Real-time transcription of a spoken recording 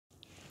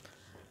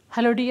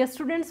Hello dear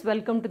students,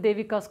 welcome to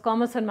Devika's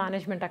Commerce and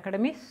Management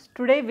Academy.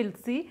 Today we'll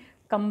see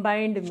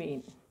combined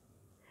mean.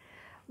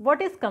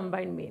 What is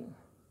combined mean?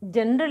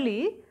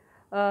 Generally,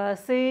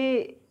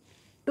 say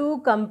two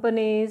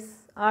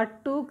companies or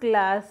two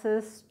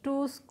classes,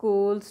 two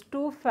schools,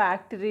 two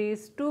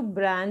factories, two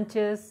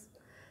branches,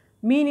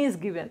 mean is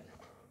given.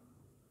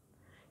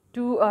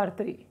 2 or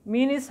 3.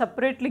 Mean is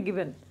separately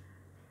given.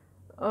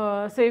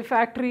 Say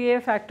factory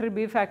A, factory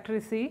B, factory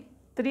C,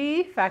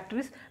 3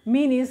 factories,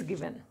 mean is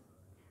given.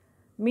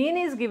 Mean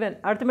is given,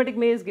 arithmetic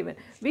mean is given.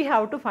 We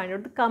have to find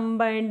out the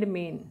combined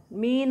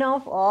mean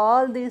of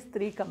all these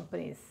 3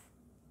 companies.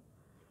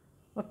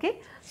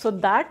 Okay, so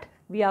that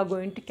we are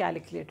going to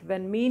calculate.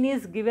 When mean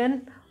is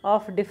given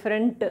of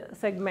different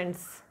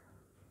segments,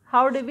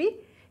 how do we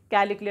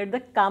calculate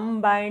the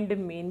combined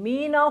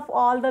mean of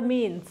all the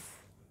means?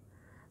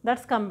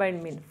 That's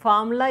combined mean.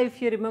 Formula, if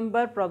you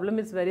remember, problem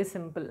is very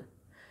simple.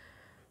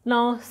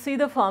 Now see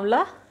the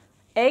formula.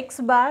 X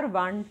bar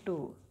 1,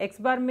 2. X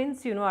bar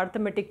means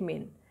arithmetic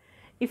mean.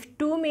 If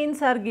 2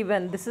 means are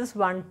given, this is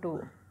 1,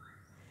 2.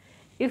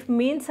 If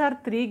means are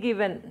 3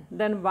 given,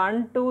 then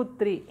 1, 2,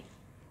 3.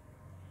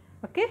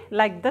 Okay,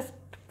 like this,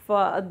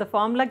 the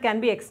formula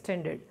can be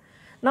extended.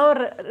 Now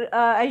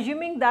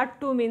assuming that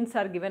 2 means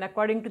are given,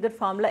 according to the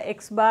formula,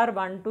 X bar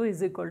 1, 2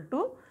 is equal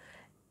to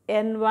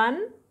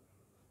N1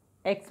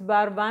 X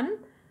bar 1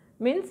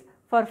 means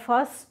for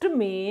first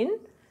mean,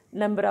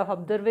 number of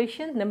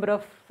observation, number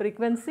of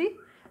frequency,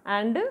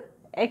 and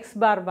X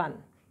bar 1,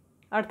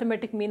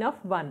 arithmetic mean of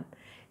 1.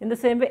 In the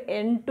same way,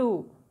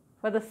 N2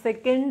 for the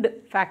second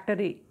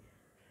factory,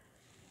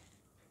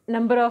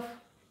 number of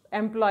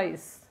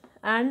employees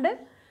and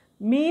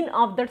mean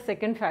of that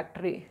second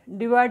factory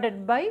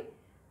divided by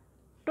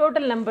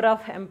total number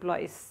of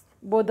employees,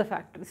 both the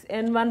factories,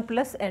 N1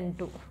 plus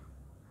N2.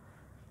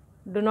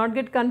 Do not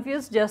get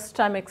confused, just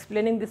I am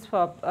explaining this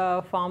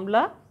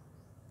formula.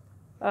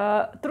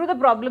 Through the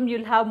problem you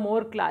will have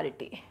more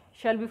clarity.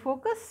 Shall we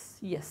focus?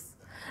 Yes.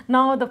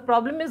 Now the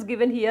problem is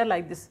given here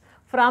like this.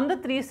 From the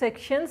 3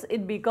 sections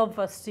it become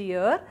first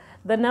year.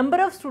 The number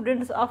of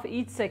students of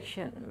each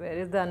section. Where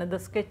is the another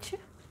sketch?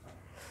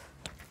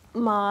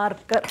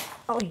 Marker.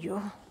 Oh you.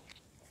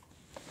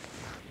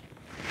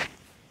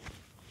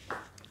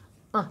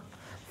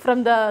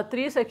 From the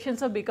 3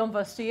 sections of become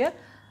first year.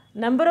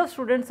 Number of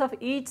students of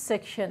each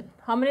section.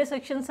 How many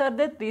sections are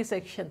there? 3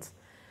 sections.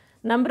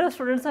 Number of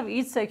students of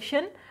each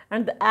section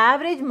and the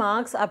average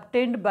marks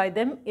obtained by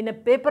them in a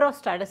paper of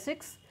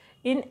statistics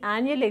in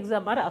annual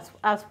exam are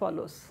as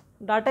follows.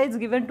 Data is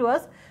given to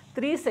us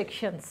 3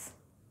 sections.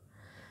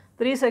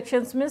 3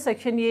 sections means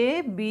section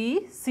A,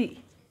 B,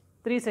 C.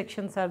 3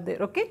 sections are there.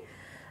 Okay.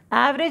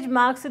 Average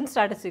marks in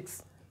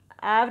statistics.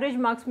 Average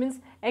marks means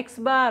X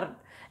bar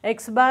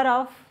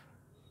of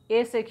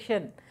A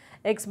section,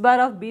 X bar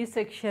of B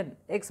section,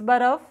 X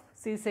bar of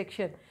C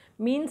section.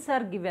 Means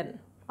are given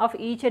of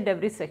each and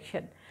every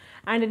section,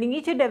 and in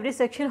each and every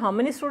section how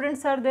many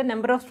students are there,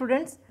 number of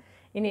students?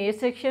 In A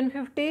section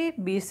 50,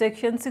 B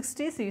section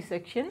 60, C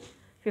section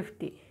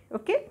 50.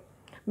 Okay,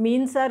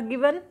 means are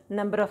given,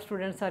 number of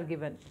students are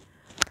given.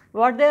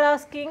 What they are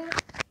asking,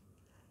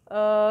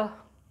 and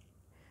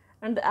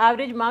the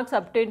average marks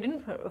obtained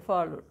in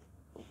followed.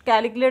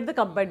 Calculate the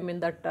combined mean,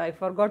 that I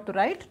forgot to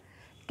write.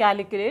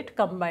 Calculate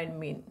combined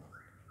mean.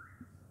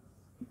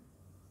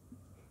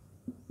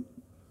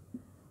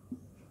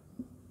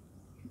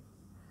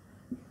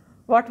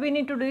 What we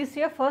need to do is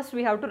here, first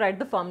we have to write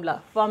the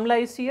formula. Formula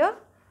is here,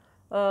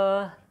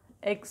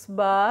 X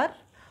bar,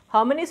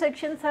 how many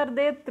sections are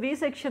there? 3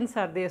 sections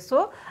are there.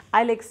 So,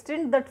 I will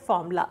extend that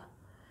formula.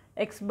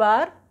 X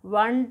bar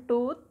 1,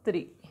 2,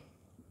 3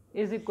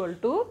 is equal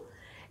to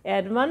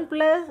N1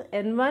 plus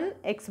N1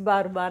 X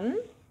bar 1,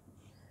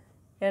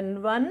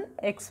 N1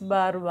 X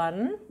bar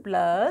 1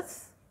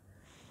 plus,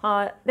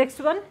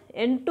 next one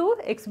N2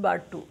 X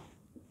bar 2,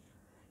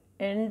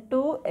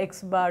 N2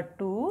 X bar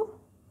 2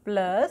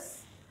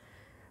 plus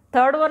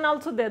third one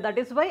also there, that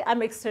is why I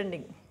am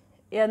extending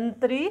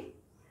N3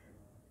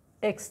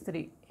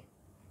 X3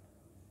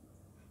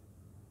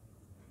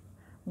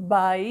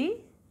 by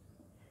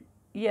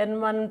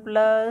N1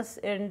 plus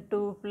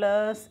N2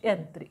 plus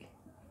N3.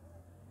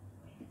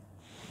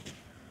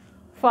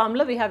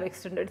 Formula we have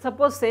extended.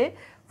 Suppose say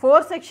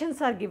 4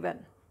 sections are given,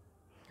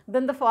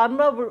 then the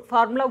formula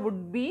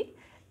would be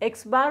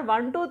X bar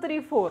 1, 2, 3,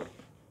 4.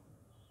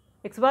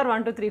 X bar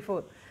 1, 2, 3,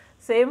 4.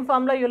 Same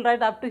formula you will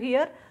write up to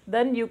here,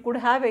 then you could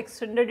have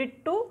extended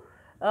it to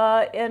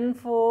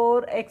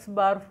N4 X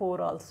bar 4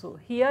 also.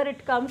 Here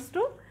it comes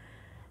to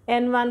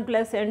N1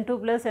 plus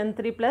N2 plus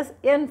N3 plus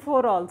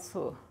N4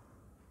 also.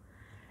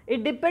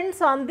 It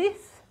depends on the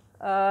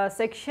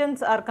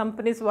sections or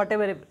companies,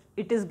 whatever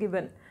it is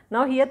given.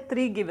 Now here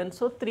 3 given,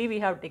 so 3 we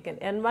have taken,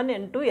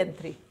 N1, N2,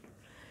 N3.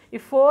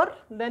 If 4,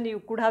 then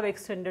you could have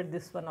extended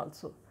this one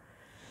also.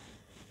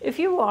 If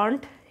you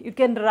want, you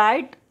can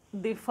write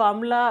the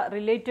formula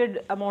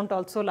related amount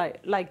also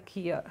like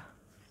here.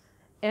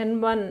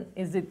 N1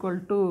 is equal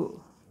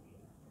to,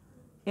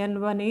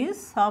 N1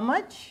 is how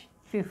much?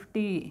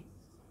 50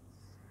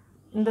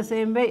 In the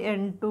same way,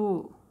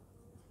 N2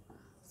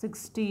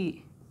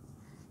 60,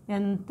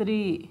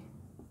 N3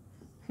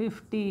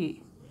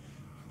 50,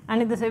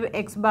 and in the same way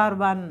x bar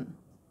 1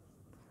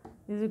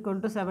 is equal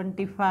to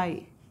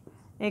 75,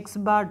 x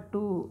bar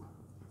 2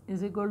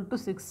 is equal to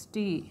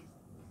 60,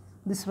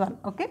 this one,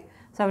 okay,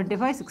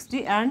 75,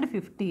 60 and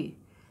 50,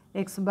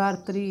 x bar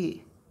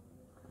 3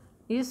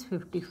 is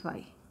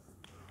 55.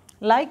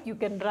 Like you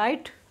can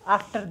write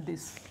after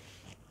this.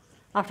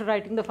 After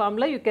writing the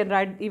formula, you can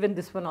write even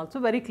this one also,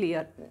 very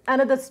clear.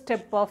 Another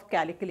step of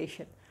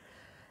calculation.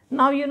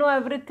 Now you know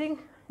everything,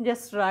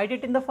 just write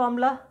it in the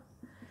formula.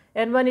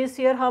 N1 is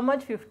here how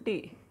much?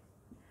 50.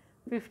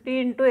 50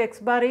 into x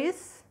bar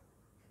is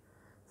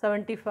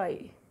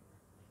 75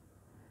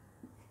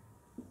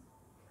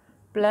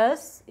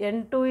 plus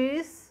N2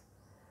 is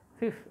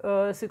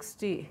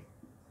 60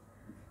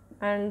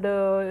 and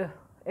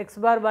x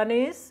bar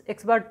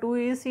 2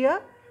 is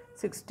here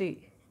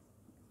 60.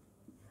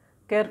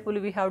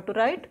 Carefully we have to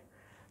write.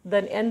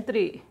 Then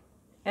N3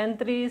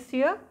 is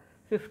here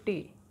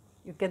 50.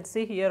 You can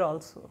see here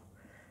also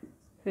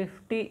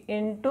 50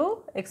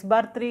 into x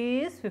bar 3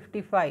 is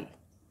 55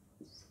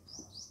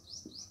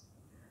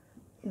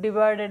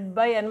 divided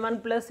by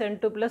N1 plus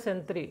N2 plus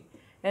N3.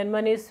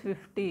 N1 is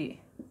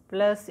 50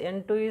 plus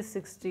N2 is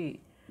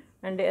 60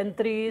 and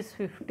N3 is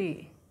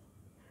 50.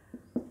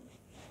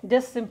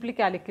 Just simply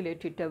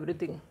calculate it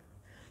everything.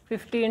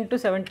 50 into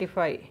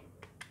 75.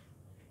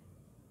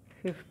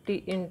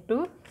 50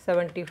 into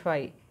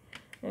 75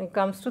 and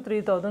comes to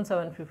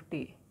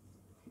 3750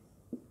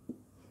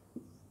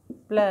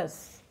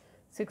 plus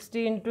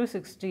 60 into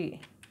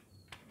 60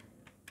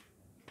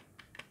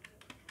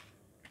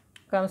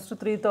 comes to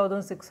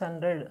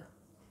 3600.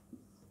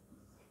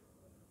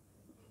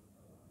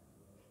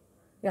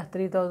 Yeah,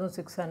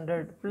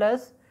 3600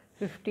 plus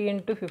 50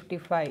 into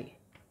 55,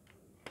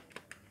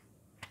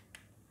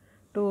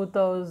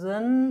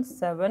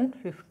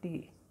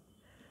 2750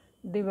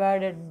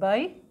 divided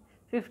by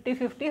 50,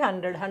 50,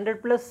 100,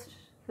 100 plus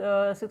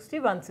 60,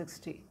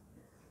 160.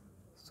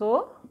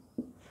 So,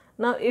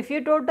 now if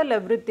you total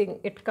everything,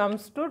 it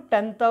comes to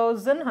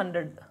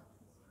 10,100,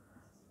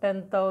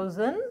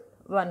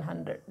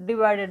 10,100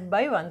 divided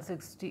by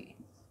 160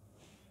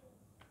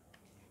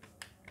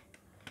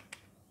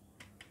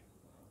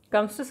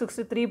 comes to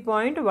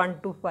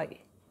 63.125.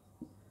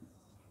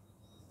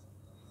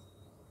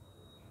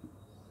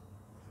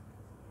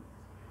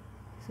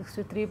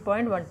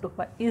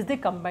 63.125 is the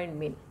combined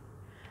mean.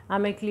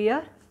 Am I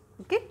clear?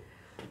 Okay.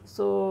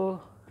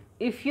 So,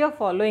 if you are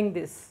following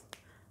this,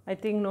 I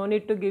think no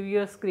need to give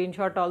you a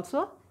screenshot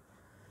also.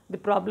 The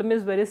problem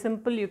is very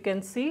simple, you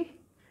can see.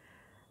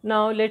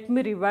 Now, let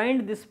me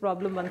rewind this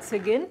problem once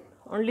again.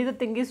 Only the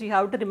thing is you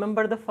have to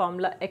remember the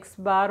formula x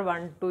bar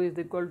 1 2 is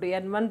equal to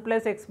N1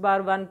 plus x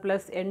bar 1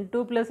 plus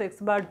N2 plus x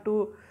bar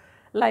 2.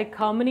 Like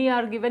how many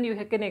are given, you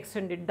can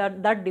extend it,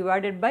 that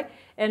divided by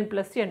N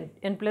plus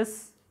N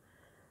plus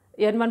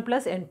N1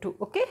 plus N2,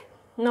 okay.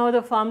 Now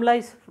the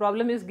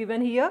problem is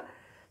given here,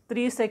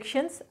 3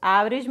 sections,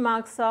 average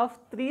marks of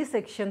 3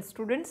 sections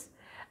students,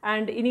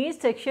 and in each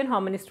section how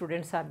many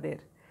students are there.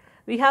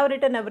 We have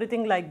written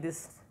everything like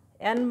this,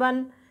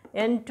 N1,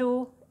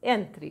 N2,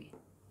 N3,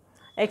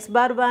 x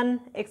bar 1,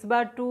 x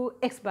bar 2,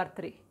 x bar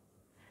 3.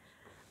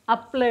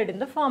 Applied in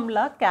the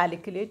formula,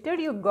 calculated,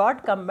 you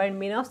got combined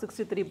mean of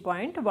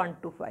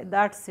 63.125,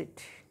 that's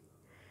it.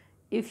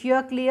 If you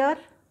are clear,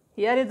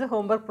 here is the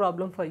homework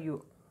problem for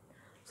you.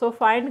 So,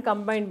 find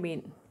combined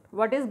mean.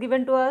 What is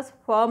given to us?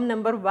 Form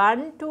number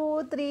 1,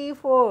 2, 3,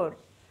 4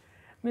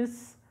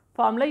 means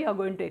formula you are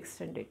going to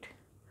extend it.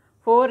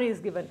 4 is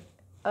given.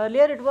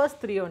 Earlier it was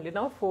 3 only,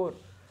 now 4.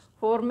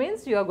 4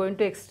 means you are going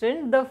to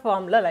extend the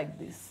formula like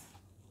this.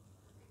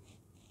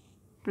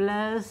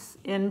 Plus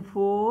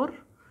N4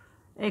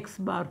 x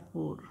bar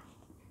 4.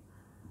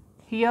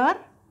 Here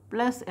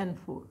plus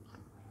N4.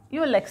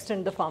 You will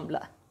extend the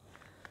formula.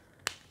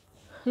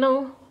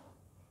 Now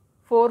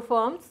 4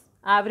 forms.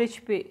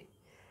 Average pay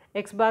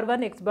x bar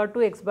 1, x bar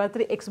 2, x bar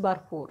 3, x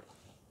bar 4.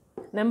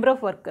 Number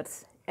of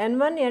workers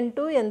N1,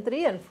 N2,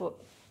 N3, N4.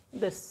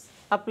 This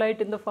apply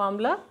it in the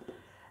formula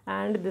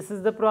and this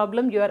is the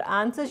problem. Your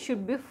answer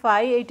should be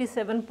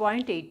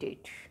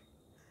 587.88.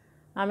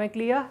 Am I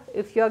clear?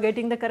 If you are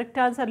getting the correct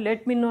answer,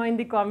 let me know in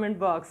the comment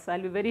box. I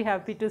will be very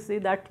happy to see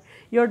that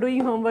you are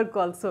doing homework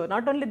also.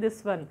 Not only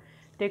this one,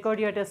 take out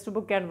your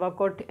textbook and work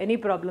out any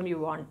problem you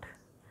want.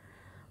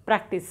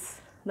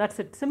 Practice. That's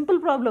it. Simple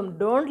problem.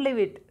 Don't leave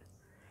it.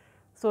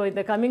 So, in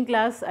the coming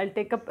class, I will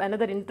take up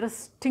another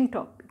interesting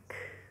topic.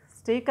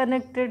 Stay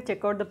connected.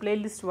 Check out the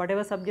playlist.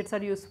 Whatever subjects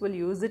are useful,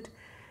 use it.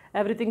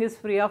 Everything is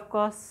free of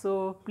cost.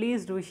 So,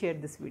 please do share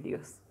these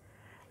videos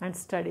and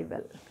study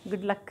well.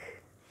 Good luck.